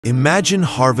Imagine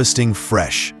harvesting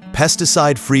fresh,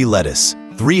 pesticide-free lettuce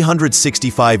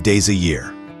 365 days a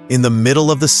year in the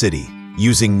middle of the city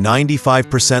using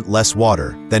 95% less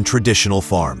water than traditional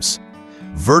farms.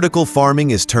 Vertical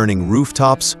farming is turning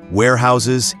rooftops,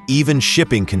 warehouses, even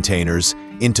shipping containers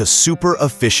into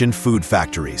super-efficient food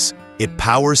factories. It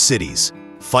powers cities,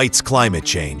 fights climate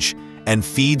change, and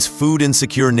feeds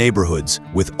food-insecure neighborhoods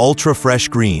with ultra-fresh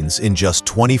greens in just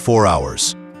 24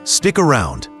 hours. Stick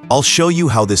around. I'll show you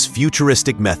how this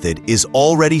futuristic method is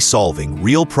already solving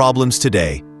real problems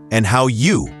today and how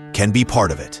you can be part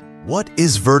of it. What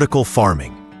is vertical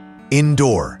farming?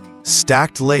 Indoor,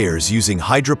 stacked layers using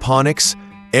hydroponics,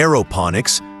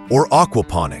 aeroponics, or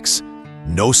aquaponics.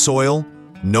 No soil,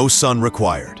 no sun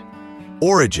required.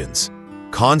 Origins.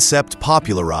 Concept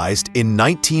popularized in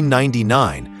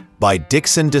 1999 by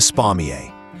Dixon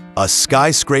Despommier, a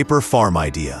skyscraper farm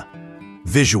idea.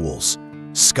 Visuals.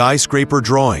 Skyscraper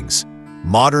drawings,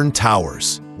 modern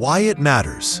towers. Why it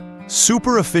matters.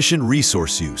 Super efficient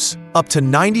resource use, up to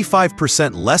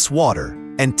 95% less water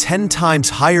and 10 times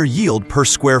higher yield per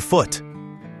square foot.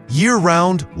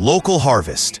 Year-round, local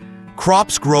harvest.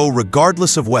 Crops grow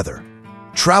regardless of weather.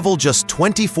 Travel just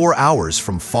 24 hours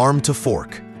from farm to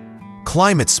fork.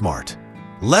 Climate smart.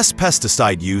 Less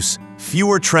pesticide use,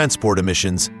 fewer transport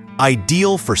emissions,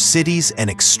 ideal for cities and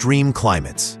extreme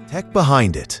climates. Tech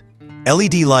behind it.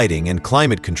 LED lighting and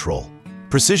climate control,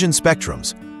 precision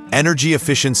spectrums,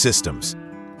 energy-efficient systems,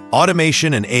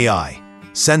 automation and AI,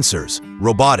 sensors,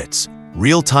 robotics,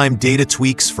 real-time data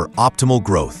tweaks for optimal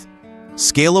growth,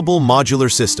 scalable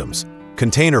modular systems,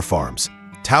 container farms,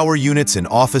 tower units in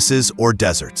offices or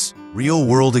deserts.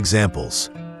 Real-world examples.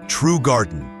 True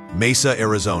Garden, Mesa,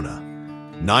 Arizona.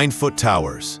 9-foot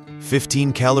towers,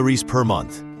 15 calories per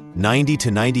month, 90 to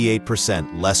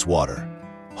 98% less water.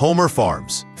 Homer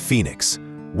Farms, Phoenix.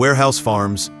 Warehouse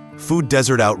Farms, Food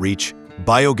Desert Outreach,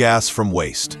 Biogas from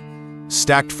Waste.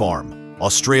 Stacked Farm,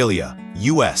 Australia,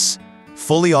 US.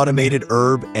 Fully automated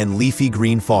herb and leafy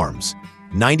green farms,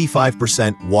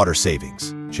 95% water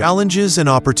savings. Challenges and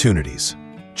opportunities.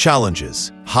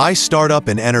 Challenges: high startup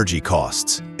and energy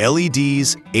costs,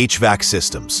 LEDs, HVAC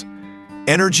systems.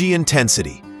 Energy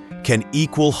intensity can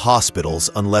equal hospitals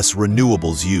unless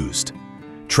renewables used.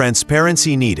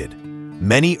 Transparency needed.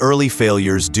 Many early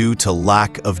failures due to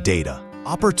lack of data.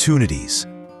 Opportunities: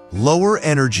 lower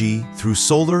energy through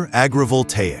solar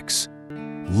agrivoltaics.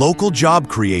 Local job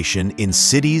creation in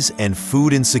cities and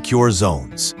food-insecure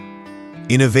zones.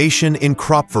 Innovation in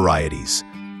crop varieties.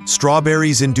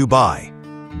 Strawberries in Dubai,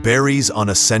 berries on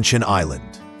Ascension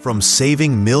Island. From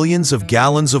saving millions of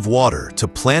gallons of water to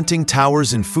planting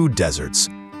towers in food deserts,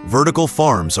 vertical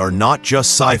farms are not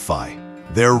just sci-fi.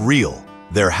 They're real,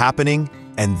 they're happening,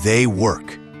 and they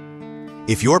work.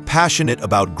 If you're passionate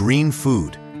about green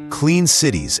food, clean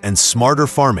cities, and smarter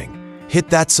farming, hit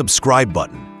that subscribe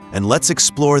button and let's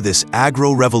explore this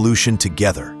agro-revolution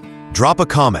together. Drop a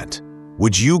comment.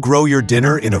 Would you grow your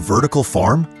dinner in a vertical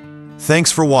farm?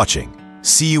 Thanks for watching.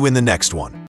 See you in the next one.